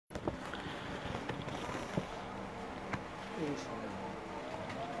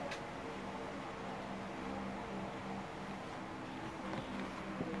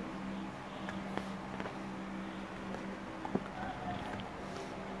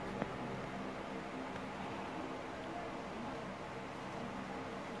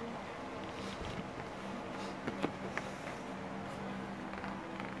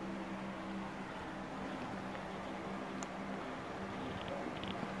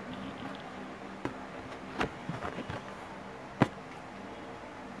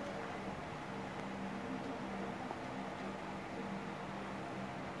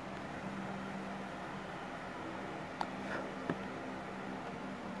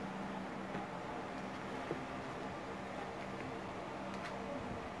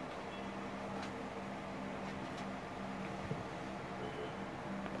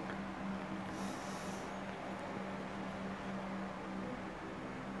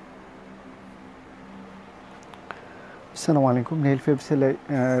আসসালামু আলাইকুম, নীল ফেবসে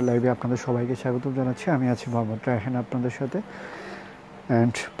লাইভে আপনাদের সবাইকে স্বাগতম জানাচ্ছি। আমি আছি মোহাম্মদ রায়হান আপনাদের সাথে,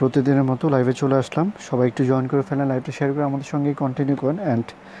 অ্যান্ড প্রতিদিনের মতো লাইভে চলে আসলাম। সবাই একটু জয়েন করে ফেলেন, লাইভটা শেয়ার করে আমাদের সঙ্গেই কন্টিনিউ করেন। অ্যান্ড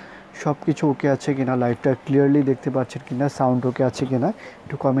সব কিছু ওকে আছে কিনা, লাইভটা ক্লিয়ারলি দেখতে পাচ্ছেন কিনা, সাউন্ড ওকে আছে কিনা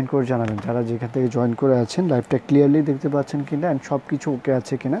একটু কমেন্ট করে জানাবেন। যারা যেখান থেকে জয়েন করে আছেন, লাইভটা ক্লিয়ারলি দেখতে পাচ্ছেন কিনা, অ্যান্ড সব কিছু ওকে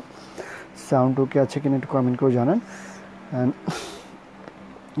আছে কিনা, সাউন্ড ওকে আছে কিনা একটু কমেন্ট করে জানান। অ্যান্ড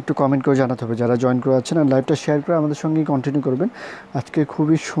একটু কমেন্ট করে জানাতে হবে যারা জয়েন করে আছেন, আর লাইভটা শেয়ার করে আমাদের সঙ্গেই কন্টিনিউ করবেন। আজকে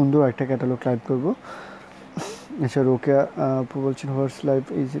খুবই সুন্দর একটা ক্যাটালগ লাইভ করব। আচ্ছা, ওকে আপু বলছেন হোয়াটস লাইভ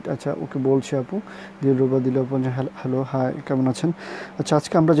ইজ ইট? আচ্ছা, ওকে বলছি আপু। দিলরুবা দিলপন, হ্যালো, হাই, কেমন আছেন? আচ্ছা,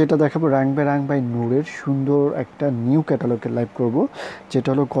 আজকে আমরা যেটা দেখাবো রাং বেরাং বাই নূরের সুন্দর একটা নিউ ক্যাটালগের লাইভ করব, যেটা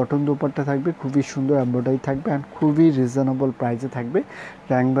হলো কটন দোপাট্টা থাকবে, খুবই সুন্দর এমব্রয়ডারি থাকবে, অ্যান্ড খুবই রিজনেবল প্রাইসে থাকবে।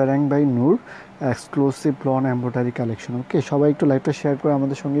 রাং বেরাং by Noor exclusive loan embroidery collection. ওকে, সবাই একটু লাইভটা শেয়ার করে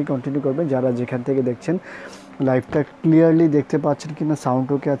আমাদের সঙ্গেই কন্টিনিউ করবেন। যারা যেখান থেকে দেখছেন, লাইভটা ক্লিয়ারলি দেখতে পাচ্ছেন কিনা, সাউন্ড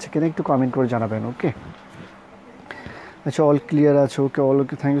ওকে আছে কিনা একটু কমেন্ট করে জানাবেন। ওকে, আচ্ছা, অল ক্লিয়ার আছে। ওকে, all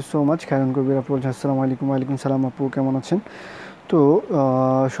okay, thank you so much. Khairun কবির আপু বলছেন আসসালামু আলাইকুম। ওয়ালাইকুম সালাম আপু, কেমন আছেন? তো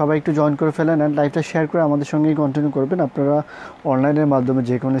সবাই একটু জয়েন করে ফেলেন, অ্যান্ড লাইভটা শেয়ার করে আমাদের সঙ্গেই কন্টিনিউ করবেন। আপনারা অনলাইনের মাধ্যমে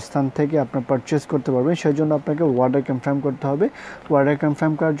যে কোনো স্থান থেকে আপনার পারচেস করতে পারবেন, সেই জন্য আপনাকে অর্ডার কনফার্ম করতে হবে। অর্ডার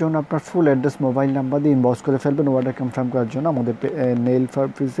কনফার্ম করার জন্য আপনার ফুল অ্যাড্রেস, মোবাইল নাম্বার দিয়ে ইনবক্স করে ফেলবেন। অর্ডার কনফার্ম করার জন্য আমাদের নেল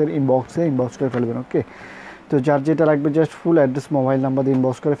সার্ভিসের ইনবক্স করে ফেলবেন। ওকে, তো যার যেটা লাগবে just full address, mobile number দিয়ে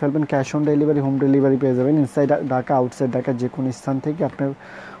ইনবক্স করে ফেলবেন। Cash on delivery, home delivery পেয়ে যাবেন। ইনসাইড ঢাকা, আউটসাইড ঢাকা, যে কোনো স্থান থেকে আপনার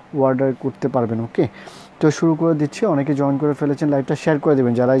অর্ডার করতে পারবেন। ওকে, তো শুরু করে দিচ্ছি। অনেকে জয়েন করে ফেলেছেন, লাইভটা শেয়ার করে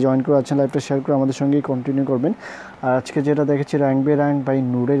দেবেন। যারাই জয়েন করে আছেন, লাইভটা শেয়ার করে আমাদের সঙ্গেই কন্টিনিউ করবেন। আর আজকে যেটা দেখেছি রাং বেরাং বাই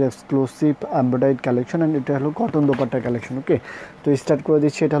নূরের এক্সক্লুসিভ এমব্রয়ডারিড কালেকশন, অ্যান্ড এটা হলো কটন দোপাট্টা কালেকশন। ওকে, তো স্টার্ট করে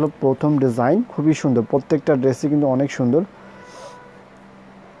দিচ্ছি। এটা হলো প্রথম ডিজাইন, খুবই সুন্দর, প্রত্যেকটা ড্রেসই কিন্তু অনেক সুন্দর।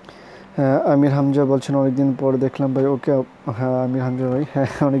 হ্যাঁ, আমির হামজা বলছেন অনেকদিন পর দেখলাম ভাই। ওকে, হ্যাঁ আমির হামজা ভাই, হ্যাঁ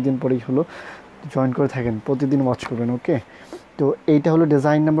অনেকদিন পরেই হলো। জয়েন করে থাকেন, প্রতিদিন ওয়াচ করবেন। ওকে, তো এইটা হলো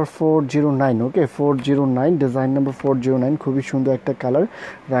ডিজাইন নাম্বার 409। ওকে, 409, ডিজাইন নাম্বার 409, খুবই সুন্দর একটা কালার,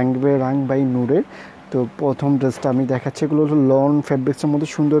 রাং বাই নূরের। তো প্রথম ড্রেসটা আমি দেখাচ্ছি, এগুলো হলো লন ফ্যাব্রিক্সের মধ্যে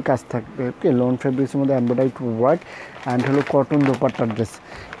সুন্দর কাজ থাকবে। ওকে, লন ফ্যাব্রিক্সের মধ্যে এমব্রয়ডারি ওয়ার্ক, অ্যান্ড হলো কটন দোপাট্টার ড্রেস।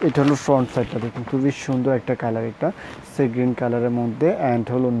 এটা হলো ফ্রন্ট সাইডটা, দেখুন খুবই সুন্দর একটা কালার, এটা সে গ্রিন কালারের মধ্যে। অ্যান্ড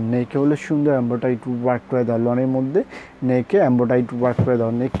হলো নেকে হলো সুন্দর এমব্রয়ডারি ওয়ার্ক করে দেওয়া, লনের মধ্যে নেকে এমব্রয়ডারি ওয়ার্ক করে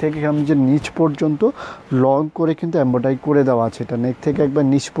দেওয়া। নেক থেকে আমি যে নিচ পর্যন্ত লং করে কিন্তু এমব্রয়ডারি করে দেওয়া আছে। এটা নেক থেকে একবার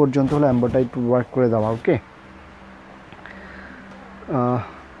নিচ পর্যন্ত হলো এমব্রয়ডারি ওয়ার্ক করে দেওয়া। ওকে,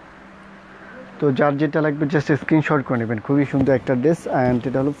 তো যার যেটা লাগবে জাস্ট স্ক্রিনশট করে নেবেন। খুবই সুন্দর একটা ড্রেস, অ্যান্ড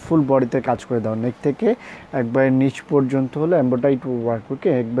এটা হলো ফুল বডিতে কাজ করে দেওয়া, নেক থেকে একবার নিচ পর্যন্ত হলো এমব্রয়ডারি ওয়ার্ক। ওকে,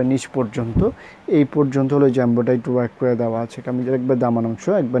 একবার নিচ পর্যন্ত, এই পর্যন্ত হলো যে এমব্রয়ডারি ওয়ার্ক করে দেওয়া আছে। আমি একবার দামান অংশ,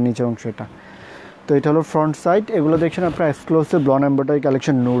 একবার নিচের অংশ এটা। তো এটা হলো ফ্রন্ট সাইড। এগুলো দেখছেন আপনার এক্সক্লুসিভ লন এমব্রয়ডারি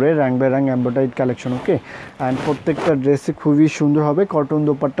কালেকশন, নূরের রাং বেরাং এমব্রয়ডারি কালেকশন। ওকে, অ্যান্ড প্রত্যেকটা ড্রেসই খুবই সুন্দর হবে, কটন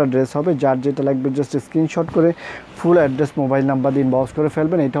দোপাট্টা ড্রেস হবে। যার যেটা লাগবে জাস্ট স্ক্রিনশট করে ফুল অ্যাড্রেস, মোবাইল নাম্বার দিয়ে ইনবক্স করে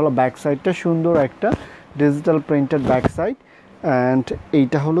ফেলবেন। এটা হলো ব্যাক সাইডটা, সুন্দর একটা digital printed back side. And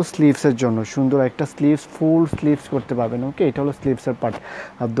এইটা হলো স্লিভসের জন্য, সুন্দর একটা স্লিভস, ফুল স্লিভস করতে পারবেন। ওকে, এটা হলো স্লিভসের পার্ট।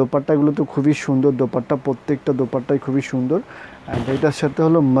 আর দোপাট্টাগুলো তো খুবই সুন্দর দোপাট্টা, প্রত্যেকটা দোপাট্টাই খুবই সুন্দর। অ্যান্ড এটার সাথে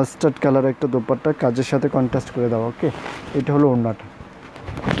হলো মাস্টার্ড কালার একটা দোপাট্টা, কাজের সাথে কন্ট্রাস্ট করে দেওয়া। ওকে, এটা হলো ওড়নাটা,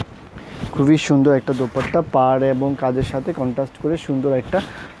 খুবই সুন্দর একটা দোপাট্টা, পাড় এবং কাজের সাথে কন্ট্রাস্ট করে সুন্দর একটা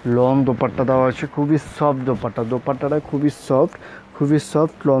লং দোপাট্টা দেওয়া আছে। খুবই সফট দোপাট্টা, দোপাট্টাটা খুবই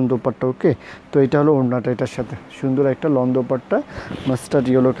সফট লং দোপাট্টা। ওকে, তো এটা হলো ওড়নাটা, এটার সাথে সুন্দর একটা লং দোপাট্টা মাস্টার্ড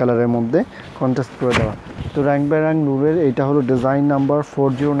ইয়েলো কালারের মধ্যে কন্ট্রাস্ট করে দেওয়া। তো রাং বেরাং নূরের এইটা হলো ডিজাইন নাম্বার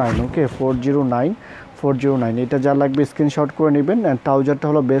 409। ওকে, 409, এটা যা লাগবে স্ক্রিনশট করে নেবেন। অ্যান্ড ট্রাউজারটা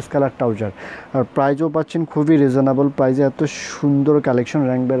হলো বেস কালার ট্রাউজার, আর প্রাইসও পাচ্ছেন খুবই রিজনেবল প্রাইসে। এত সুন্দর কালেকশন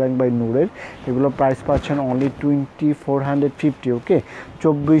র‍্যাং বাই নূরের, এগুলো প্রাইস পাচ্ছেন অনলি 2450, ওকে,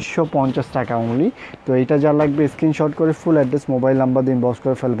 2450 টাকা অনলি। তো এটা যা লাগবে স্ক্রিনশট করে ফুল অ্যাড্রেস মোবাইল নাম্বার দিয়ে ইনবক্স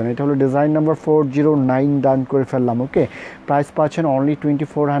করে ফেলবেন। এটা হলো ডিজাইন নাম্বার 409, ডান করে ফেললাম, ওকে। প্রাইস পাচ্ছেন অনলি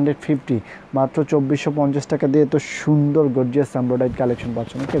 2450, মাত্র 2450 টাকা দিয়ে এত সুন্দর গর্জিয়াস এমব্রয়ডারি কালেকশন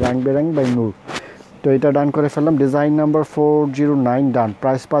পাচ্ছেন, ওকে, র‍্যাং বাই নূর। তো এটা ডান করে ফেললাম, ডিজাইন নাম্বার 409 ডান,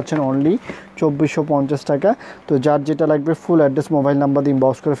 প্রাইস পাচ্ছেন অনলি 2450 টাকা। তো যার যেটা লাগবে ফুল অ্যাড্রেস মোবাইল নাম্বার দিয়ে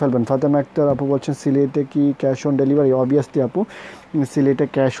ইনবক্স করে ফেলবেন। ফাতেমা আক্তার আপু বলছেন সিলেটে কি ক্যাশ অন ডেলিভারি? অবভিয়াসলি আপু, সিলেটে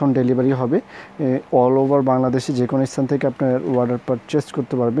ক্যাশ অন ডেলিভারি হবে। অল ওভার বাংলাদেশে যে কোনো স্থান থেকে আপনার অর্ডার পারচেস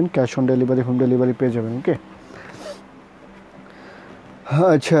করতে পারবেন, cash on delivery, home delivery পেয়ে যাবেন, ওকে।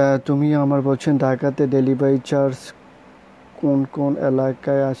 আচ্ছা, তুমি আমার বলছেন ঢাকাতে ডেলিভারি চার্জ কোন কোন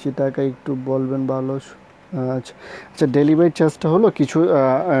এলাকায় 80 টাকা, একটু বলবেন ভালো। আচ্ছা আচ্ছা, ডেলিভারি চার্জটা হলো কিছু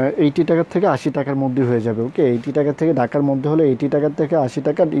 80 টাকার থেকে 80 টাকার মধ্যে হয়ে যাবে, ওকে। 80 টাকা থেকে ঢাকার মধ্যে হলো 80 টাকার থেকে 80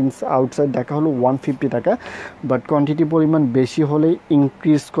 টাকা, আউটসাইড ঢাকা হলো 150 টাকা। বাট কোয়ান্টিটি পরিমাণ বেশি হলে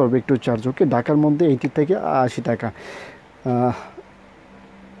ইনক্রিজ করবে একটু চার্জ, ওকে। ঢাকার মধ্যে 80 থেকে 80 টাকা।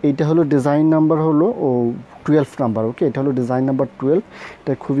 এইটা হলো ডিজাইন নাম্বার হলো 12 নাম্বার, ওকে। এটা হলো ডিজাইন নাম্বার 12।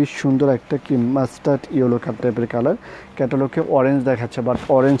 এটা খুবই সুন্দর একটা কি মাস্টার্ড ইয়েলো টাইপের কালার, ক্যাটালগে অরেঞ্জ দেখাচ্ছে বাট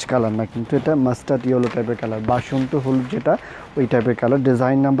অরেঞ্জ কালার না, কিন্তু এটা মাস্টার্ড ইয়েলো টাইপের কালার, বাসন্তী হলুদ যেটা ওই টাইপের কালার।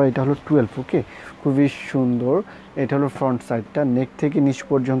 ডিজাইন নাম্বার এটা হলো 12, ওকে, খুবই সুন্দর। এটা হলো ফ্রন্ট সাইডটা, নেক থেকে নিচ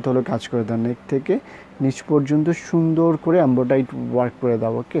পর্যন্ত হলো কাজ করে দাও, নেক থেকে নিচ পর্যন্ত সুন্দর করে এমব্রয়ডারি ওয়ার্ক করে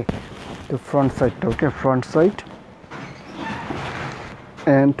দাও, ওকে। তো ফ্রন্ট সাইডটা, ওকে, ফ্রন্ট সাইড।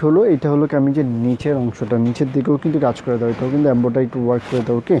 অ্যান্ড হলো এটা হলো কামিজের নিচের অংশটা, নিচের দিকেও কিন্তু কাজ করে দাও, এটাও কিন্তু এমব্রয়ডারি ওয়ার্ক করে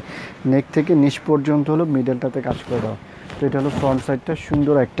দাও, ওকে। নেক থেকে নিচ পর্যন্ত হলো মিডলটাতে কাজ করে দাও। তো এটা হলো ফ্রন্ট সাইডটা,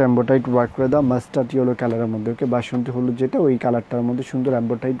 সুন্দর একটা এমব্রয়ডারি ওয়ার্ক করে দাও মাস্টার্ড ইয়েলো কালারের মধ্যে, ওকে। বাসন্তী হলুদ যেটা ওই কালারটার মধ্যে সুন্দর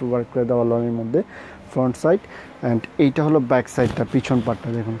এমব্রয়ডারি ওয়ার্ক করে দাও লনের মধ্যে, ফ্রন্ট সাইড। অ্যান্ড এইটা হলো ব্যাক সাইডটা, পিছন পাটটা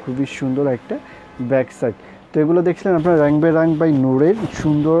দেখুন, খুবই সুন্দর একটা ব্যাক সাইড। তো এগুলো দেখছিলেন আপনার র‍্যাং বাই নূরের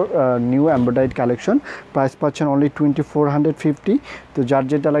সুন্দর নিউ এমব্রয়ডারি কালেকশন। প্রাইস পাচ্ছেন অনলি 2450। তো যার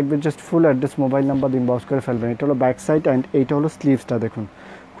যেটা লাগবে just full address mobile number দিয়ে ইনবক্স করে ফেলবেন। এটা হলো ব্যাক সাইড অ্যান্ড এইটা হলো স্লিভসটা দেখুন,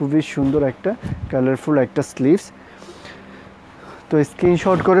 খুবই সুন্দর একটা কালারফুল একটা স্লিভস। তো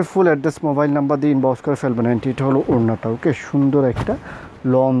স্ক্রিনশট করে ফুল অ্যাড্রেস মোবাইল নাম্বার দিয়ে ইনবক্স করে ফেলবেন। অ্যান্ড এটা হলো ওড়নাটা, ওকে, সুন্দর একটা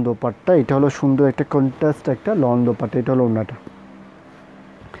লন দোপাট্টা, এটা হলো সুন্দর একটা কন্ট্রাস্ট একটা লন দোপাট্টা, এটা হলো ওড়নাটা।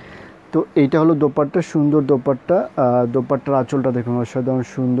 তো এইটা হলো দোপাট্টা, সুন্দর দোপাট্টা। দোপাট্টার আঁচলটা দেখুন অসাধারণ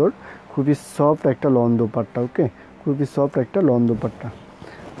সুন্দর, খুবই সফট একটা লন দোপাট্টা, ওকে, খুবই সফট একটা লন দোপাট্টা।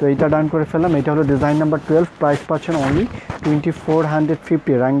 তো এইটা ডান করে ফেললাম। এটা হলো ডিজাইন নাম্বার 12, প্রাইস পাচ্ছেন অনলি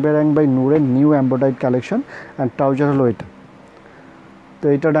 2450, র‍্যাং বাই নূরের new embroidery collection. And trouser হলো এটা। তো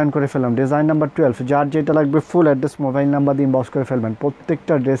এটা ডান করে ফেললাম, ডিজাইন নাম্বার 12। যার যেটা লাগবে ফুল অ্যাড্রেস মোবাইল নাম্বার দিয়ে ইনবক্স করে ফেলবেন।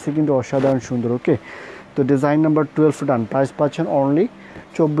 প্রত্যেকটা ড্রেসই কিন্তু অসাধারণ সুন্দর, ওকে। তো ডিজাইন নাম্বার 12 ডান, প্রাইস পাচ্ছেন অনলি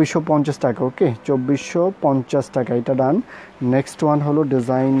 2450 টাকা, ওকে, 2450 টাকা, এটা ডান। নেক্সট ওয়ান হলো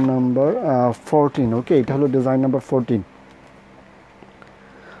ডিজাইন নাম্বার 14, ওকে। এটা হলো ডিজাইন নাম্বার 14।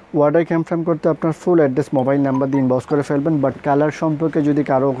 অর্ডার কনফার্ম করতে আপনার ফুল অ্যাড্রেস মোবাইল নাম্বার দিয়ে ইনবক্স করে ফেলবেন। বাট কালার সম্পর্কে যদি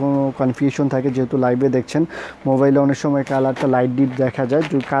কারো কোনো কনফিউশন থাকে, যেহেতু লাইভে দেখছেন মোবাইলে অনেক সময় কালারটা লাইট ডিপ দেখা যায়,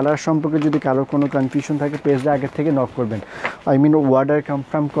 কালার সম্পর্কে যদি কারো কোনো কনফিউশন থাকে পেজে আগে থেকে নক করবেন। আই মিন অর্ডার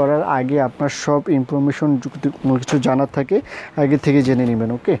কনফার্ম করার আগে আপনার সব ইনফরমেশন যদি কোনো কিছু জানার থাকে আগে থেকে জেনে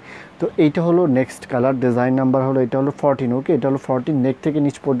নেবেন, ওকে। তো এইটা হলো নেক্সট কালার, ডিজাইন নাম্বার হলো এটা হলো 14, ওকে। এটা হলো 14, নেক থেকে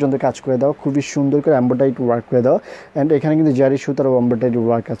নিচ পর্যন্ত কাজ করে দাও, খুবই সুন্দর করে এমব্রয়ডারি ওয়ার্ক করে দাও। অ্যান্ড এখানে কিন্তু জারি সুতার এমব্রয়ডারি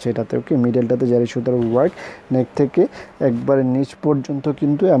ওয়ার্ক আছে এটাতে, ওকে। মিডলটাতে জারি সুতার ওয়ার্ক, নেক থেকে একবারে নিচ পর্যন্ত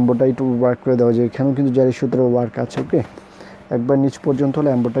কিন্তু এমব্রয়ডারি ওয়ার্ক করে দেওয়া যায়, এখানেও কিন্তু জারি সুতার ওয়ার্ক আছে, ওকে। একবার নিচ পর্যন্ত হলো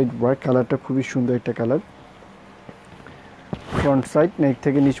এমব্রয়ডারি ওয়ার্ক, কালারটা খুবই সুন্দর একটা কালার। ফ্রন্ট সাইড নেক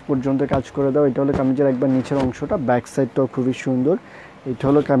থেকে নিচ পর্যন্ত কাজ করে দাও। এটা হলো কামিজের একবার নিচের অংশটা, ব্যাক সাইডটাও খুবই সুন্দর। এটা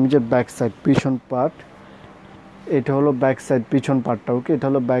হলো কামিজের ব্যাক সাইড পিছন পার্ট, এটা হলো ব্যাক সাইড পিছন পার্টটা, ওকে। এটা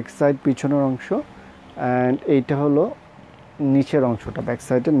হলো ব্যাক সাইড পিছনের অংশ। অ্যান্ড এইটা হলো নিচের অংশটা, ব্যাক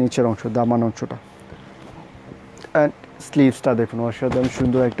সাইডের নিচের অংশ, দামান অংশটা। অ্যান্ড স্লিভসটা দেখুন অসাধারণ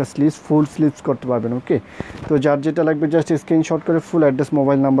সুন্দর একটা স্লিভস, ফুল স্লিভস করতে পারবেন, ওকে। তো যার যেটা লাগবে জাস্ট স্ক্রিনশট করে ফুল অ্যাড্রেস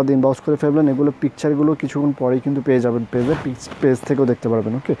মোবাইল নাম্বার দিয়ে ইনবক্স করে ফেলবেন। এগুলো পিকচারগুলো কিছুক্ষণ পরেই কিন্তু পেয়ে যাবেন পেজ থেকেও দেখতে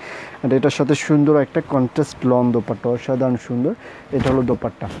পারবেন, ওকে। অ্যান্ড এটার সাথে সুন্দর একটা কন্ট্রাস্ট লন দোপাট্টা, অসাধারণ সুন্দর। এটা হলো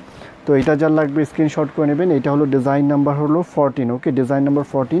দোপাট্টা। তো এটা যার লাগবে স্ক্রিনশট করে নেবেন। এটা হলো ডিজাইন নাম্বার হলো 14, ওকে, ডিজাইন নাম্বার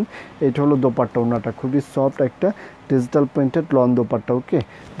 14। এটা হলো দোপাট্টা, ওনাটা খুবই সফট একটা ডিজিটাল প্রিন্টেড লন দোপাট্টা, ওকে।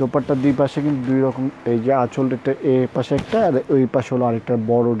 দোপাট্টার দুই পাশে কিন্তু দুই রকম, এই যে আঁচল একটা এ পাশে একটা আর ওই পাশে হলো আরেকটা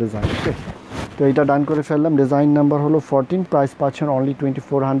বড় ডিজাইন, ওকে। তো এটা ডান করে ফেললাম, ডিজাইন নাম্বার হলো 14, প্রাইস পাচ্ছেন অনলি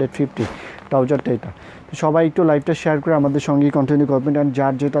 2450, ট্রাউজারটা এটা। সবাই একটু লাইভটা শেয়ার করে আমাদের সঙ্গে কন্টিনিউ করবেন। অ্যান্ড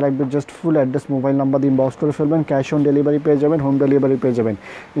যার যেটা লাগবে just full address mobile number দিয়ে ইনবক্স করে ফেলবেন। ক্যাশ অন ডেলিভারি পেয়ে যাবেন, হোম ডেলিভারি পেয়ে যাবেন।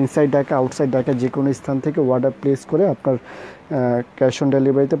 ইনসাইড ঢাকা আউটসাইড ঢাকা যে কোনো স্থান থেকে অর্ডার প্লেস করে আপনার ক্যাশ অন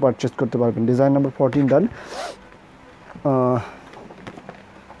ডেলিভারিতে পারচেস করতে পারবেন। ডিজাইন নাম্বার 14 ডান।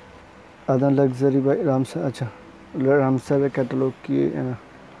 আদান লাক্সারি বাই রামসার। আচ্ছা, রামসারের ক্যাটালগ কি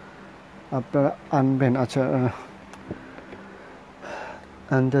আপনারা আনবেন? আচ্ছা,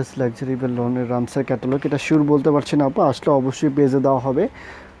 আন্দাজ লাক্সারি বা লোনের রামসার ক্যাটালগ এটা শিওর বলতে পারছি না আপা, আসলে অবশ্যই পেজে দেওয়া হবে।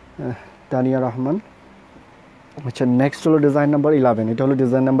 তানিয়া রহমান। আচ্ছা, নেক্সট হলো ডিজাইন নাম্বার 11। এটা হলো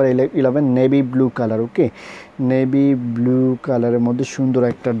design number 11, navy blue colour. ওকে, নেভি ব্লু কালারের মধ্যে সুন্দর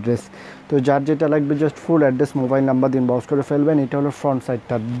একটা ড্রেস। তো যার যেটা লাগবে just full address mobile number দিন বক্স করে ফেলবেন। এটা হলো ফ্রন্ট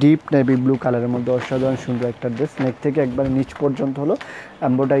সাইডটা, ডিপ নেভি ব্লু কালারের মধ্যে অসাধারণ সুন্দর একটা ড্রেস। নেক থেকে একবার নিচ পর্যন্ত হলো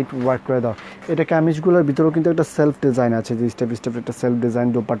এমব্রয়ডারি ওয়ার্ক করে দাও। এটা কামিজগুলোর ভিতরেও কিন্তু একটা সেলফ ডিজাইন আছে, যে স্টেপ স্টেপ একটা সেলফ ডিজাইন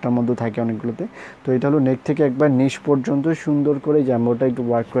দোপাট্টার মধ্যে থাকে অনেকগুলোতে। তো এটা হলো নেক থেকে একবার নিচ পর্যন্ত সুন্দর করে যে এমব্রয়ডারি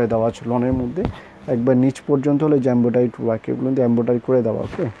ওয়ার্ক করে দেওয়া আছে লনের মধ্যে। একবার নিচ পর্যন্ত হলো যে এমব্রয়ডারি ওয়ার্ক, এগুলো কিন্তু এমব্রয়ডারি করে দেওয়া।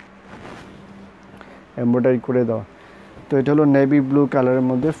 ওকে, এমব্রয়ডারি করে দেওয়া। তো এটা হলো নেভি ব্লু কালারের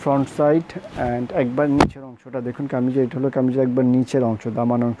মধ্যে ফ্রন্ট সাইড অ্যান্ড একবার নিচের অংশটা দেখুন কামিজে। এটা হলো কামিজের একবার নিচের অংশ,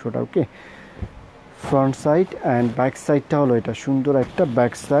 দামান অংশটা। ওকে, ফ্রন্ট সাইড অ্যান্ড ব্যাক সাইডটা হলো এটা সুন্দর একটা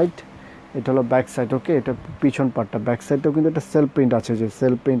ব্যাক সাইড। এটা হলো ব্যাক সাইড। ওকে, এটা পিছন পার্টটা। ব্যাক সাইডটাও কিন্তু একটা সেলফ প্রিন্ট আছে, যে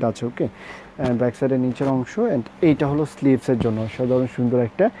সেলফ প্রিন্ট আছে। ওকে, অ্যান্ড ব্যাক সাইডের নিচের অংশ। অ্যান্ড এইটা হলো স্লিভসের জন্য সাধারণ সুন্দর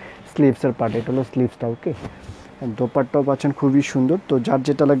একটা স্লিভসের পার্ট। এটা হলো স্লিভসটা। ওকে, দোপাট্টাও পাচ্ছেন খুবই সুন্দর। তো যার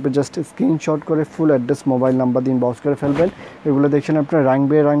যেটা লাগবে জাস্ট স্ক্রিনশট করে ফুল অ্যাড্রেস মোবাইল নাম্বার দিন বক্স করে ফেলবেন। এগুলো দেখছেন আপনার রাং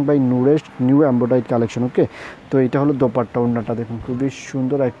বাই নূরের নিউ এমব্রয়ডারি কালেকশন। ওকে, তো এটা হলো দোপাট্টা। ওড়নাটা দেখুন খুবই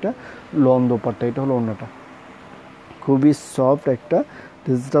সুন্দর একটা লন দোপাট্টা। এটা হলো ওড়নাটা, খুবই সফট একটা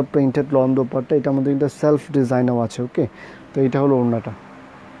ডিজিটাল প্রিন্টেড লন দোপাট্টা। এটার মধ্যে কিন্তু সেলফ ডিজাইনও আছে। ওকে, তো এটা হলো ওড়নাটা।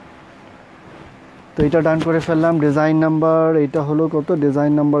 তো এটা ডান করে ফেললাম। ডিজাইন নাম্বার এটা হলো কত?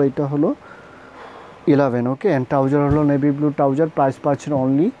 ডিজাইন নাম্বার এটা হলো 11। ওকে, অ্যান্ড ট্রাউজার হলো নেভি ব্লু ট্রাউজার। প্রাইস পাচ্ছেন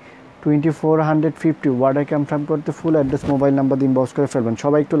অনলি 2450। ওয়ার্ডার কনফার্ম করতে ফুল অ্যাড্রেস মোবাইল নাম্বার দিন বক্স করে ফেলবেন।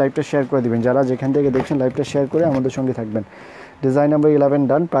 সবাই একটু লাইভটা শেয়ার করে দিবেন, যারা যেখান থেকে দেখছেন লাইভটা শেয়ার করে আমাদের সঙ্গে থাকবেন। ডিজাইন নাম্বার 11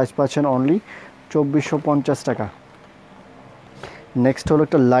 ডান। প্রাইস পাচ্ছেন অনলি 2450 টাকা। নেক্সট হলো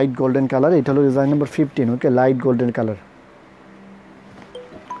একটা লাইট গোল্ডেন কালার। এটা হলো ডিজাইন নাম্বার 15। ওকে, লাইট গোল্ডেন কালার।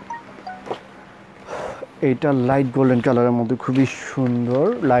 এইটা লাইট গোল্ডেন কালারের মধ্যে খুবই সুন্দর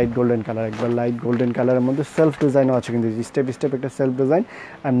লাইট গোল্ডেন কালার। একবার লাইট গোল্ডেন কালারের মধ্যে সেলফ ডিজাইনও আছে কিন্তু স্টেপ স্টেপ একটা সেলফ ডিজাইন।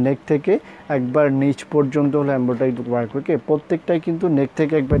 আর নেক থেকে একবার নিচ পর্যন্ত হলো এমব্রয়ডারি ওয়ার্ক। ওকে, প্রত্যেকটাই কিন্তু নেক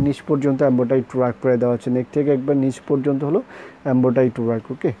থেকে একবার নিচ পর্যন্ত এমব্রয়ডারি ওয়ার্ক করে দেওয়া আছে। নেক থেকে একবার নিচ পর্যন্ত হলো এমব্রয়ডারি ওয়ার্ক।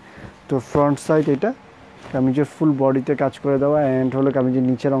 ওকে, তো ফ্রন্ট সাইড এটা কামিজের ফুল বডিতে কাজ করে দেওয়া। অ্যান্ড হলো কামিজের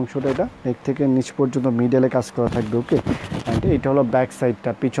নিচের অংশটা এটা নেক থেকে নিচ পর্যন্ত মিডলে কাজ করা থাকবে। ওকে, অ্যান্ড এটা হলো ব্যাক সাইডটা,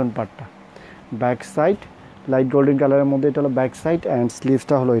 পিছন পার্টটা। ব্যাক সাইড লাইট গোল্ডেন কালারের মধ্যে এটা হলো ব্যাক সাইড। অ্যান্ড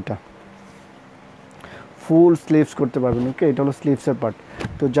স্লিভসটা হলো এটা, ফুল স্লিভস করতে পারবেন। ওকে, এটা হলো স্লিভসের পার্ট।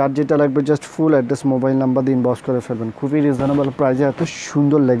 তো যার যেটা লাগবে just full address mobile number দিয়ে ইনবক্স করে ফেলবেন। খুবই রিজনেবল প্রাইসে এত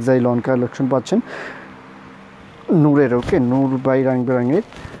সুন্দর লেক্সারি লন কালেকশন পাচ্ছেন নূরের। ওকে, নূর বাই রাংবেরাঙের।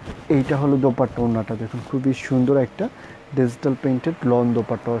 এইটা হলো দোপাট্টা। ওড়নাটা দেখুন খুবই সুন্দর একটা ডিজিটাল প্রিন্টেড লন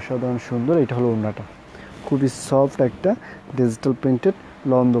দোপাট্টা, অসাধারণ সুন্দর। এটা হলো ওড়নাটা, খুবই সফট একটা ডিজিটাল প্রিন্টেড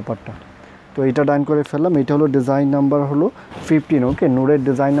লন দোপাট্টা। তো এটা ডান করে ফেললাম। এটা হলো ডিজাইন নাম্বার হলো 15। ওকে, নূরের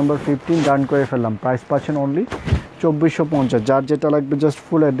ডিজাইন নাম্বার 15 ডান করে ফেললাম। প্রাইস পাচ্ছেন অনলি 2450। যার যেটা লাগবে just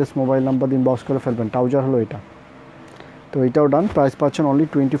full address mobile number দিন বক্স করে ফেলবেন। ট্রাউজার হলো এটা। তো এটাও ডান। প্রাইস পাচ্ছেন অনলি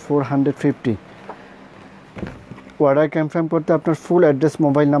 2450। অর্ডার কনফার্ম করতে আপনার ফুল অ্যাড্রেস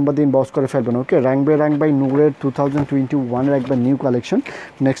মোবাইল নাম্বার দিন বক্স করে ফেলবেন। ওকে, রাং বাই নূরের 2021-এর একবার নিউ কালেকশন।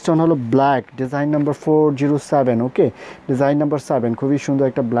 নেক্সট ওয়ান হলো ব্ল্যাক, ডিজাইন নাম্বার 407। ওকে, ডিজাইন নাম্বার 7, খুবই সুন্দর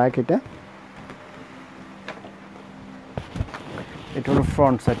একটা ব্ল্যাক। এটা হলো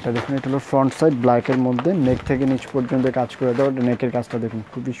ফ্রন্ট সাইডটা দেখুন। এটা হলো ফ্রন্ট সাইড ব্ল্যাকের মধ্যে নেক থেকে নিচ পর্যন্ত কাজ করে দেওয়া। নেকের কাজটা দেখুন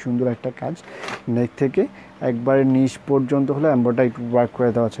খুবই সুন্দর একটা কাজ। নেক থেকে একবারে নিচ পর্যন্ত হলো এমব্রয়ডারি ওয়ার্ক করে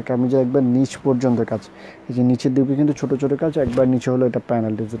দেওয়া আছে। কামিজে একবার নিচ পর্যন্ত কাজ। এই যে নিচের দিকে কিন্তু ছোটো ছোটো কাজ, একবার নিচে হলো এটা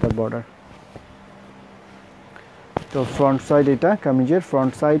প্যানেল ডিজিটাল বর্ডার। তো ফ্রন্ট সাইড এটা কামিজের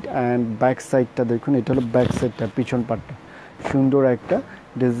ফ্রন্ট সাইড। অ্যান্ড ব্যাক সাইডটা দেখুন। এটা হলো ব্যাক সাইডটা, পিছন পার্টটা। সুন্দর একটা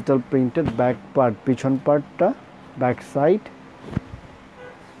ডিজিটাল প্রিন্টেড ব্যাক পার্ট, পিছন পার্টটা back side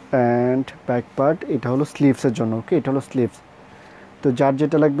and back part. এটা হলো স্লিভসের জন্য। ওকে, এটা হলো স্লিভস। তো যার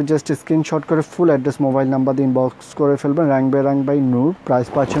যেটা লাগবে জাস্ট স্ক্রিনশট করে ফুল অ্যাড্রেস মোবাইল নাম্বার দিয়ে ইনবক্স করে ফেলবেন। রাং বাই নূর। প্রাইস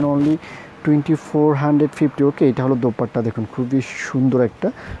পাচ্ছেন অনলি 2450। ওকে, এটা হলো দোপাট্টা দেখুন খুবই সুন্দর একটা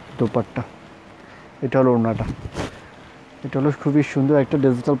দোপাট্টা। এটা হলো ওড়নাটা। এটা হলো খুবই সুন্দর একটা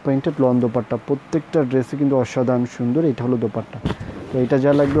ডিজিটাল প্রিন্টেড লন দোপাট্টা। প্রত্যেকটা ড্রেসে কিন্তু অসাধারণ সুন্দর। এটা হলো দোপাট্টা। তো এটা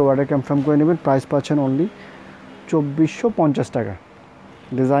যা লাগবে অর্ডার কনফার্ম করে নেবেন। প্রাইস পাচ্ছেন অনলি 2450 টাকা।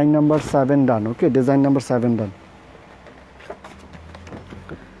 ডিজাইন নাম্বার 7 ডান। ওকে, ডিজাইন নাম্বার 7 ডান।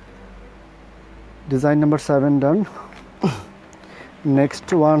 ডিজাইন নাম্বার 7 ডান। নেক্সট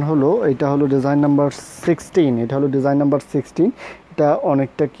ওয়ান হলো, এটা হলো ডিজাইন নাম্বার 16। এটা হলো ডিজাইন নাম্বার 16। এটা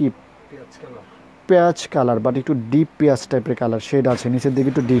অনেকটা কি পেঁয়াজ কালার, বাট একটু ডিপ পেঁয়াজ টাইপের কালার শেড আছে। নিচের দিকে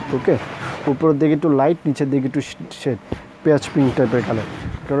একটু ডিপ, ওকে, উপরের দিকে একটু লাইট, নিচের দিকে একটু শেড পেঁয়াজ পিঙ্ক টাইপের কালার।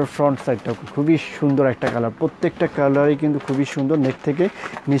 এটা হলো ফ্রন্ট সাইডটা খুবই সুন্দর একটা কালার। প্রত্যেকটা কালারই কিন্তু খুবই সুন্দর। নেক থেকে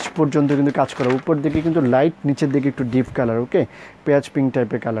নিচ পর্যন্ত কিন্তু কাজ করা, উপর দিকে কিন্তু লাইট, নিচের দিকে একটু ডিপ কালার, ওকে, পেঁয়াজ পিঙ্ক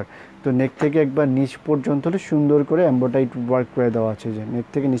টাইপের কালার। তো নেক থেকে একবার নিচ পর্যন্ত হলে সুন্দর করে এমব্রয়ডারি ওয়ার্ক করে দেওয়া আছে, যে নেক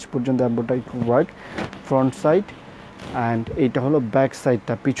থেকে নিচ পর্যন্ত embroidery work front side. And এইটা হলো ব্যাক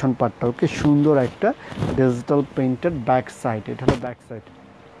সাইডটা, পিছন পার্টটা, ওকে, সুন্দর একটা ডিজিটাল প্রিন্টেড ব্যাক সাইড। এটা হলো ব্যাক সাইড।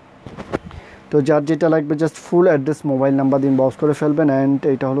 তো যার যেটা লাগবে just full address mobile number দিন বক্স করে ফেলবেন। অ্যান্ড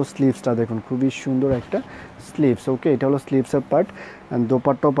এটা হলো স্লিভসটা, দেখুন খুবই সুন্দর একটা স্লিভস, ওকে, এটা হলো স্লিভসের পার্ট। অ্যান্ড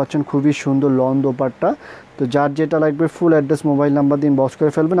দোপাট্টাও পাচ্ছেন খুবই সুন্দর লং দোপাট্টা। তো যার যেটা লাগবে ফুল অ্যাড্রেস মোবাইল নাম্বার দিন বক্স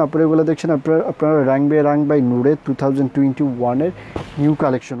করে ফেলবেন। আপনারা এগুলো দেখছেন আপনারা রাং বাই নূরের 2021-এর নিউ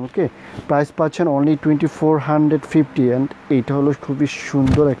কালেকশন, ওকে। প্রাইস পাচ্ছেন অনলি 2450। অ্যান্ড এইটা হলো খুবই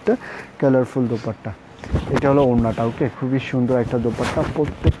সুন্দর একটা কালারফুল দোপাট্টা। এটা হলো ওড়নাটা, ওকে, খুবই সুন্দর একটা দোপাট্টা।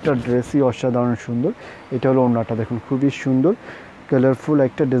 প্রত্যেকটা ড্রেসই অসাধারণ সুন্দর। এটা হলো ওড়নাটা, দেখুন খুবই সুন্দর কালারফুল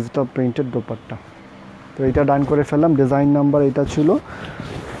একটা ডিজিটাল প্রিন্টেড দোপাট্টা। তো এটা ডান করে ফেললাম। ডিজাইন নাম্বার এটা ছিল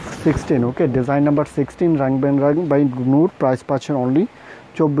 16, ওকে, design number 16 Rang by Noor. Price পাচ্ছেন অনলি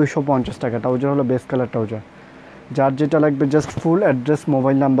 2450 টাকা। ট্রাউজার হলো বেস কালার ট্রাউজার। যার যেটা লাগবে just full address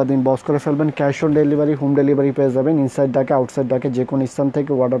mobile number দিন বক্স করে ফেলবেন। Cash on delivery, home delivery পেয়ে যাবেন। ইনসাইড ডাকে আউটসাইড ডাকে যে কোনো স্থান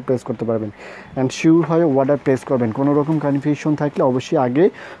থেকে অর্ডার প্লেস করতে পারবেন। অ্যান্ড শিওর হয়ে অর্ডার প্লেস করবেন। কোনো রকম কনফিউশন থাকলে অবশ্যই আগে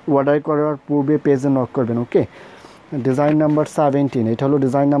অর্ডার করার পূর্বে পেজে নক করবেন, ওকে। ডিজাইন নাম্বার 17, এটা হলো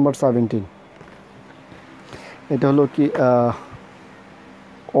ডিজাইন নাম্বার 17। এটা হলো কি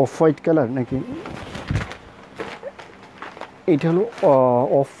অফ হোয়াইট কালার নাকি, এটা হলো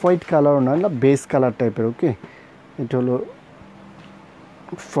অফ হোয়াইট কালারও না, বেস কালার টাইপের, ওকে। এটা হলো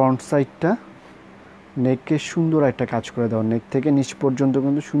ফ্রন্ট সাইডটা। নেকে সুন্দর একটা কাজ করে দেওয়া, নেক থেকে নিচ পর্যন্ত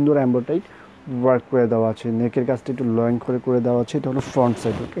কিন্তু সুন্দর এমব্রয়ডারি ওয়ার্ক করে দেওয়া আছে। নেকের কাজটা একটু লং করে দেওয়া আছে। এটা হলো front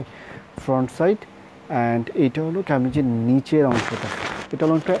side, okay, front side. And এইটা হলো কামিজের নিচের অংশটা। এটা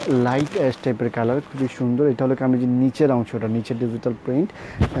হলো একটা লাইট অ্যাশ টাইপের কালার, খুবই সুন্দর। এটা হলো কামিজের নিচের অংশটা, নিচের ডিজিটাল প্রিন্ট।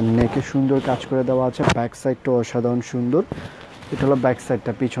 নেকে সুন্দর কাজ করে দেওয়া আছে। ব্যাক সাইডটা অসাধারণ সুন্দর। এটা হলো ব্যাক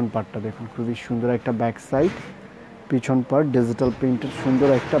সাইডটা, পিছন পার্টটা দেখুন খুবই সুন্দর একটা ব্যাক সাইড। পিছন পার্ট ডিজিটাল প্রিন্টের সুন্দর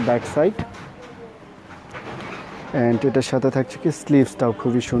একটা ব্যাক সাইড। অ্যান্ড এটার সাথে থাকছে কি স্লিভসটাও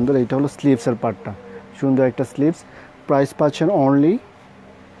খুবই সুন্দর। এটা হলো স্লিভসের পার্টটা, সুন্দর একটা স্লিভস। প্রাইস পাচ্ছেন অনলি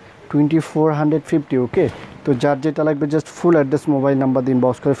 2450, ওকে। তো যার যেটা লাগবে just full address mobile number দিন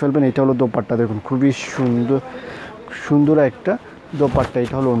বক্স করে ফেলবেন। এটা হলো দোপাট্টা, দেখুন খুবই সুন্দর সুন্দর একটা দোপাট্টা।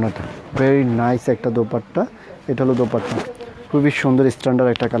 এটা হলো ওড়নাটা, ভেরি নাইস একটা দোপাট্টা। এটা হলো দোপাট্টা, খুবই সুন্দর স্ট্যান্ডার্ড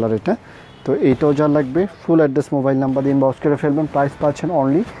একটা কালার এটা। তো এইটাও যা লাগবে ফুল অ্যাড্রেস মোবাইল নাম্বার দিন বক্স করে ফেলবেন। প্রাইস পাচ্ছেন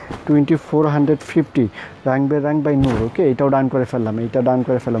অনলি 2450। রাং বাই নূর, ওকে। এটাও ডান করে ফেললাম, এইটা ডান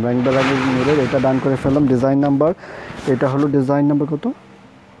করে ফেললাম। রাং বাই নূরের এটা ডান করে ফেললাম। ডিজাইন নাম্বার, এটা হলো ডিজাইন নাম্বার কত,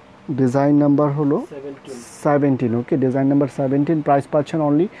 ডিজাইন নাম্বার হলো 17, ওকে, ডিজাইন নাম্বার 17। প্রাইস পাচ্ছেন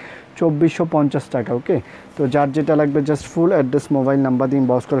অনলি 2450 টাকা, ওকে। তো যার যেটা লাগবে just full address mobile number দিন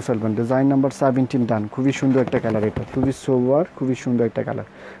বক্স করে ফেলবেন। ডিজাইন নাম্বার 17 ডান, খুবই সুন্দর একটা কালার। এটা খুবই সোবার, খুবই সুন্দর একটা colour.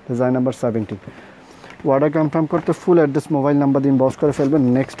 Design number 17। Order confirm করতে ফুল অ্যাড্রেস মোবাইল নাম্বার দিন বক্স করে ফেলবেন।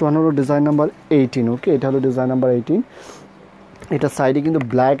 নেক্সট ওয়ান হলো ডিজাইন নাম্বার 18, ওকে। এটা হলো ডিজাইন নাম্বার 18। এটা সাইডে কিন্তু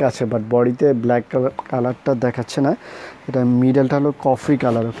ব্ল্যাক আছে, বাট বডিতে ব্ল্যাক কালারটা দেখাচ্ছে না। এটা মিডলটা হলো কফি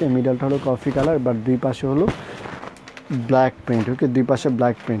কালার, ওকে, মিডলটা হলো কফি কালার, বাট দুই পাশে হলো ব্ল্যাক প্রিন্ট, ওকে, দুই পাশে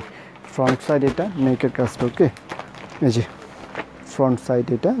ব্ল্যাক প্রিন্ট। ফ্রন্ট সাইড এটা নেকের কাজটা, ওকে, এই যে ফ্রন্ট সাইড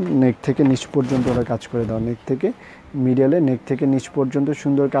এটা নেক থেকে নিচ পর্যন্ত ওরা কাজ করে দেওয়া, নেক থেকে মিডলে নেক থেকে নিচ পর্যন্ত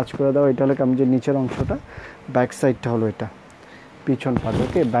সুন্দর কাজ করে দেওয়া। এটা হলো কামিজের নিচের অংশটা। ব্যাক সাইডটা হলো এটা পিছন পার্ট,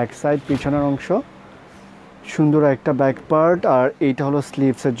 ওকে, ব্যাক সাইড পিছনের অংশ, সুন্দর একটা ব্যাক পার্ট। আর এইটা হলো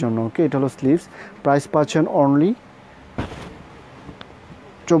স্লিভসের জন্য, ওকে, এটা হলো স্লিভস। প্রাইস পাচ্ছেন অনলি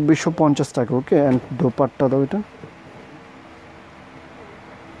 2450 টাকা, ওকে। অ্যান্ড দোপাট্টা দাও,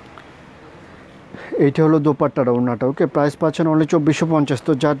 এইটা হলো দোপাট্টাটা, ওড়নাটা, ওকে। প্রাইস পাচ্ছেন অনলি 2450।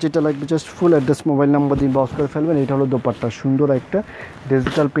 তো যার যেটা লাগবে just full address mobile number দিয়ে বক্স করে ফেলবেন। এটা হলো দোপাট্টা, সুন্দর একটা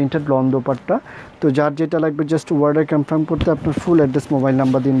ডিজিটাল প্রিন্টেড লং দোপাট্টা। তো যার যেটা লাগবে জাস্ট অর্ডার কনফার্ম করতে আপনার ফুল অ্যাড্রেস মোবাইল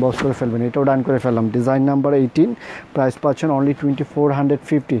নাম্বার দিয়ে বক্স করে ফেলবেন। এটাও ডান করে ফেললাম। Design number 18। প্রাইস পাচ্ছেন অনলি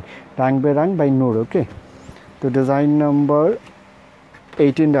 2450। রাং বাই নূর, ওকে। তো ডিজাইন নাম্বার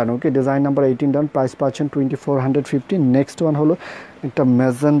 18 ডান, ওকে, ডিজাইন নাম্বার 18 ডান। প্রাইস পাচ্ছেন 2450। নেক্সট ওয়ান হলো এটা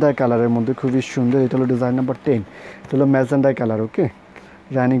ম্যাজেন্ডা কালারের মধ্যে খুবই সুন্দর। এটা হলো ডিজাইন নাম্বার 10। এটা হলো ম্যাজেন্ডা কালার, ওকে,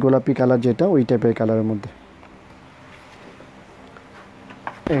 রানী গোলাপি কালার যেটা, ওই টাইপের কালারের মধ্যে।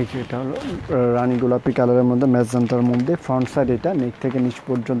 এই যে এটা হলো রানী গোলাপি কালারের মধ্যে ম্যাজেন্টার মধ্যে। ফ্রন্ট সাইড এটা নেক থেকে নিচ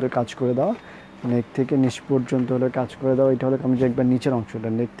পর্যন্ত কাজ করে দেওয়া, নেক থেকে নিচ পর্যন্ত হলো কাজ করে দেওয়া। এটা হলো আমি যে একবার নিচের অংশটা,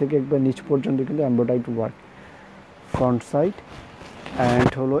 নেক থেকে একবার নিচ পর্যন্ত কিন্তু embroidery work front side.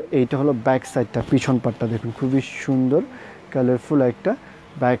 And হলো এইটা হলো ব্যাক সাইডটা, পিছন পার্টটা দেখুন খুবই সুন্দর কালারফুল একটা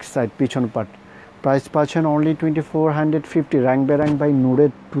ব্যাক সাইড পিছন পার্ট। প্রাইস পাচ্ছেন অনলি 2450, রাংবেরাং বাই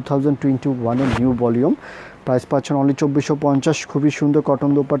নূরের 2021-এর নিউ ভলিউম। প্রাইস পাচ্ছেন অনলি 2450। খুবই সুন্দর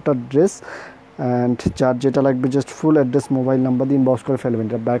কটন দোপাট্টার ড্রেস। অ্যান্ড যার যেটা লাগবে just full address mobile number দিয়ে ইনবক্স করে ফেলবেন।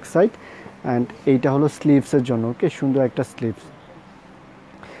 এটা ব্যাক সাইড। অ্যান্ড এইটা হলো স্লিভসের জন্য, ওকে, সুন্দর একটা স্লিভস।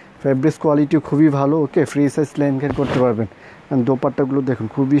 ফ্যাব্রিক্স কোয়ালিটি খুবই ভালো, ওকে, ফ্রি সাইজ লেনদেন করতে পারবেন। অ্যান্ড দোপাট্টাগুলো দেখুন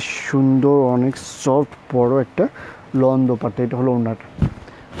খুবই সুন্দর, অনেক সফট বড় একটা লন দোপাট্টা। এটা হলো ওনাটা।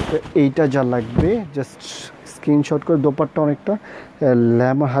 তো এইটা যা লাগবে জাস্ট স্ক্রিনশট করে। দোপাট্টা অনেকটা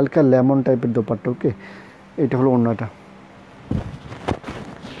লেমন, হালকা লেমন টাইপের দোপাট্টা, ওকে। এটা হলো ওনাটা।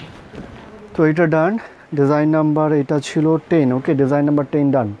 তো এটা ডান। ডিজাইন নাম্বার এটা ছিল 10, ওকে, ডিজাইন নাম্বার 10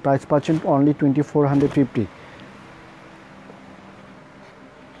 ডান। প্রাইস পাচ্ছেন অনলি 2450।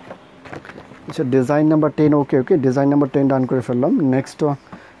 আচ্ছা, ডিজাইন নাম্বার 10, ওকে, ডিজাইন নাম্বার 10 ডান করে ফেললাম।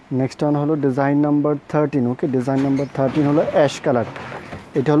 নেক্সট ওয়ান হলো ডিজাইন নাম্বার 13, ওকে, ডিজাইন নাম্বার 13 হলো অ্যাশ কালার।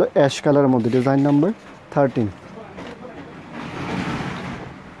 এটা হলো অ্যাশ কালারের মধ্যে ডিজাইন নাম্বার 13।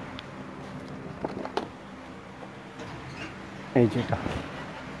 এই যেটা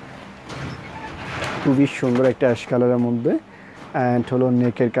খুবই সুন্দর একটা অ্যাশ কালারের মধ্যে। অ্যান্ড হলো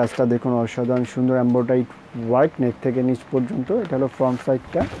নেকের কাজটা দেখুন অসাধারণ সুন্দর এমব্রয়ডারি ওয়ার্ক নেক থেকে নিচ পর্যন্ত। এটা হলো ফ্রন্ট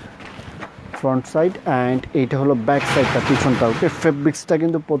সাইডটা, ফ্রন্ট সাইড। অ্যান্ড এইটা হলো ব্যাক সাইডটা, পিছনটা, ওকে। ফেব্রিক্সটা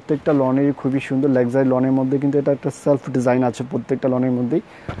কিন্তু প্রত্যেকটা লনেরই খুবই সুন্দর। লাক্সারি লনের মধ্যে কিন্তু এটা একটা সেলফ ডিজাইন আছে প্রত্যেকটা লনের মধ্যেই।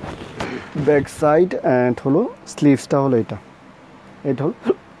 Back side. অ্যান্ড হলো স্লিভসটা হলো এটা হলো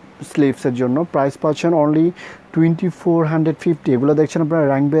স্লিভসের জন্য। প্রাইস পাচ্ছেন অনলি 2450। এগুলো দেখছেন আপনারা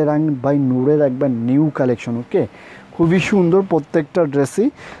রাংবেরাং বাই নূরের একবার নিউ কালেকশন, ওকে, খুবই সুন্দর প্রত্যেকটা ড্রেসই।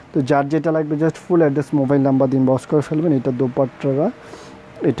 তো যার যেটা লাগবে just full address mobile number দিন বস করে ফেলবেন। এটা দোপাট্টারা,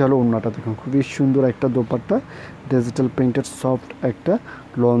 এটা হলো ওড়নাটা দেখুন খুবই সুন্দর একটা দোপাট্টা, ডিজিটাল প্রিন্টেড সফট একটা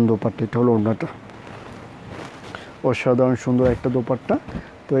লন দোপাট্টা। এটা হলো ওড়নাটা, অসাধারণ সুন্দর একটা দোপাট্টা।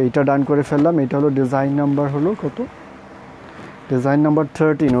 তো এটা ডান করে ফেললাম। এটা হলো ডিজাইন নাম্বার হলো কত, ডিজাইন নাম্বার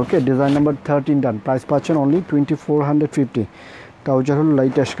 13, ওকে, ডিজাইন নাম্বার 13 ডান। প্রাইস পাচ্ছেন অনলি 2450। ট্রাউজার হলো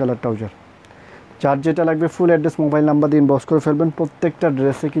লাইট অ্যাশ কালার ট্রাউজার। যার যেটা লাগবে ফুল অ্যাড্রেস মোবাইল নাম্বার দিয়ে ইনবক্স করে ফেলবেন। প্রত্যেকটা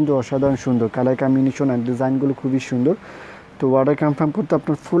ড্রেসে কিন্তু অসাধারণ সুন্দর কালার কম্বিনেশন অ্যান্ড ডিজাইনগুলো খুবই সুন্দর। তো অর্ডার কনফার্ম করতে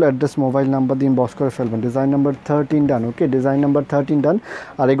আপনার ফুল অ্যাড্রেস মোবাইল নাম্বার দিয়ে ইনবক্স করে ফেলবেন। ডিজাইন নাম্বার 13 ডান, ওকে, ডিজাইন নাম্বার 13 ডান।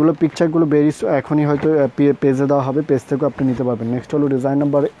 আর এগুলো পিকচারগুলো বেরিয়ে এখনই হয়তো পেজে দেওয়া হবে, পেজ থেকেও আপনি নিতে পারবেন। নেক্সট হলো ডিজাইন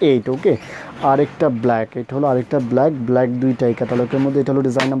নাম্বার 8, ওকে, আরেকটা ব্ল্যাক। এটা হলো আরেকটা ব্ল্যাক দুইটাই ক্যাটালগের মধ্যে। এটা হলো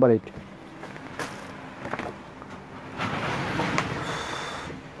ডিজাইন নাম্বার 8।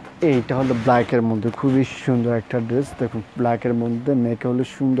 এইটা হলো ব্ল্যাকের মধ্যে খুবই সুন্দর একটা ড্রেস দেখুন। ব্ল্যাকের মধ্যে নেকে হলো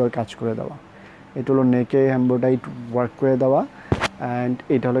সুন্দর কাজ করে দেওয়া। এটা হলো নেকে এমব্রয়ডারি ওয়ার্ক করে দেওয়া। অ্যান্ড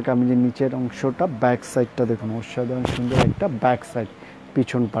এটা হলো কামিজের নিচের অংশটা, ব্যাক সাইডটা দেখুন অসাধারণ সুন্দর একটা ব্যাক সাইড,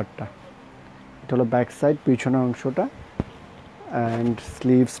 পিছন পার্টটা। এটা হলো ব্যাক সাইড, পিছনের অংশটা। অ্যান্ড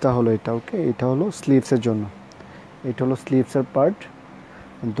স্লিভসটা হলো এটা, ওকে, এটা হলো স্লিভসের জন্য। এটা হলো স্লিভসের পার্ট।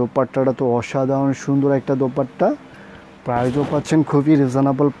 দোপাট্টাটা তো অসাধারণ সুন্দর একটা দোপাট্টা। প্রাইসও পাচ্ছেন খুবই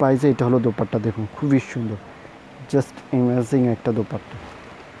রিজনেবল প্রাইসে। এটা হলো দোপাট্টা দেখুন খুবই সুন্দর, জাস্ট ইমেজিং একটা দোপাট্টা,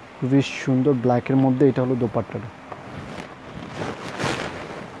 খুবই সুন্দর ব্ল্যাকের মধ্যে। এটা হলো দোপাট্টাটা।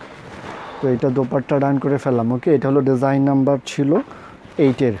 তো এটা দোপাট্টা ডান করে ফেললাম, ওকে। এটা হলো ডিজাইন নাম্বার ছিল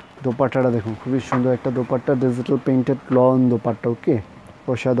 8-এর দোপাট্টাটা দেখুন খুবই সুন্দর একটা dupatta, digital printed loan dupatta, ওকে,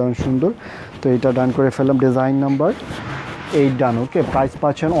 অসাধারণ সুন্দর। তো এটা ডান করে ফেললাম, ডিজাইন নাম্বার 8 ডান, ওকে। প্রাইস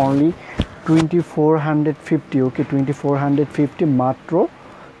পাচ্ছেন অনলি 2450, ওকে, 2450 মাত্র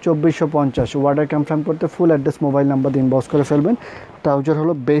 2450। অর্ডার কনফার্ম করতে ফুল অ্যাড্রেস মোবাইল নাম্বার দিয়ে ইনবক্স করে ফেলবেন। ট্রাউজার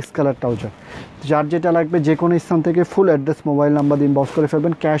হলো বেস কালার ট্রাউজার। যার যেটা লাগবে যে কোনো স্থান থেকে ফুল অ্যাড্রেস মোবাইল নাম্বার দিয়ে ইনবক্স করে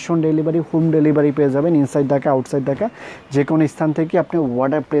ফেলবেন। Cash on delivery, home delivery পেয়ে যাবেন। ইনসাইড ঢাকা, আউটসাইড ঢাকা, যে কোনো স্থান থেকে আপনি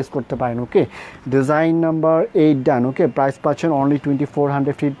অর্ডার প্লেস করতে পারেন, ওকে। ডিজাইন নাম্বার 8 ডান, ওকে। প্রাইস পাচ্ছেন অনলি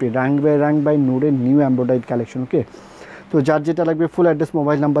 2450। রাং বাই নূরের নিউ এমব্রয়ডারি কালেকশন, ওকে। তো যার যেটা লাগবে ফুল অ্যাড্রেস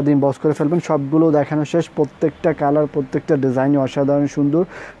মোবাইল নাম্বার দিয়ে ইনবক্স করে ফেলবেন। সবগুলো দেখানো শেষ। প্রত্যেকটা কালার, প্রত্যেকটা ডিজাইনই অসাধারণ সুন্দর,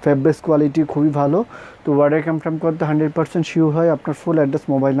 ফেব্রিক্স কোয়ালিটি খুবই ভালো। তো অর্ডার কনফার্ম করতে 100% শিওর হয় আপনার ফুল অ্যাড্রেস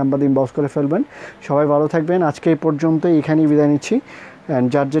মোবাইল নাম্বার দিয়ে ইনবক্স করে ফেলবেন। সবাই ভালো থাকবেন। আজকে এই পর্যন্ত এখানেই বিদায় নিচ্ছি। অ্যান্ড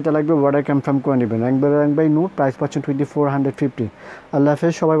যার যেটা লাগবে অর্ডার কনফার্ম করে নেবেন। রাংবারাং বাই নূর, প্রাইস পাচ্ছেন 2450। আল্লাহ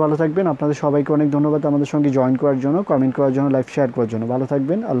হাফেজ, সবাই ভালো থাকবেন। আপনাদের সবাইকে অনেক ধন্যবাদ আমাদের সঙ্গে জয়েন করার জন্য, কমেন্ট করার জন্য, লাইভ শেয়ার করার জন্য। ভালো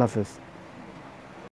থাকবেন, আল্লাহ হাফেজ।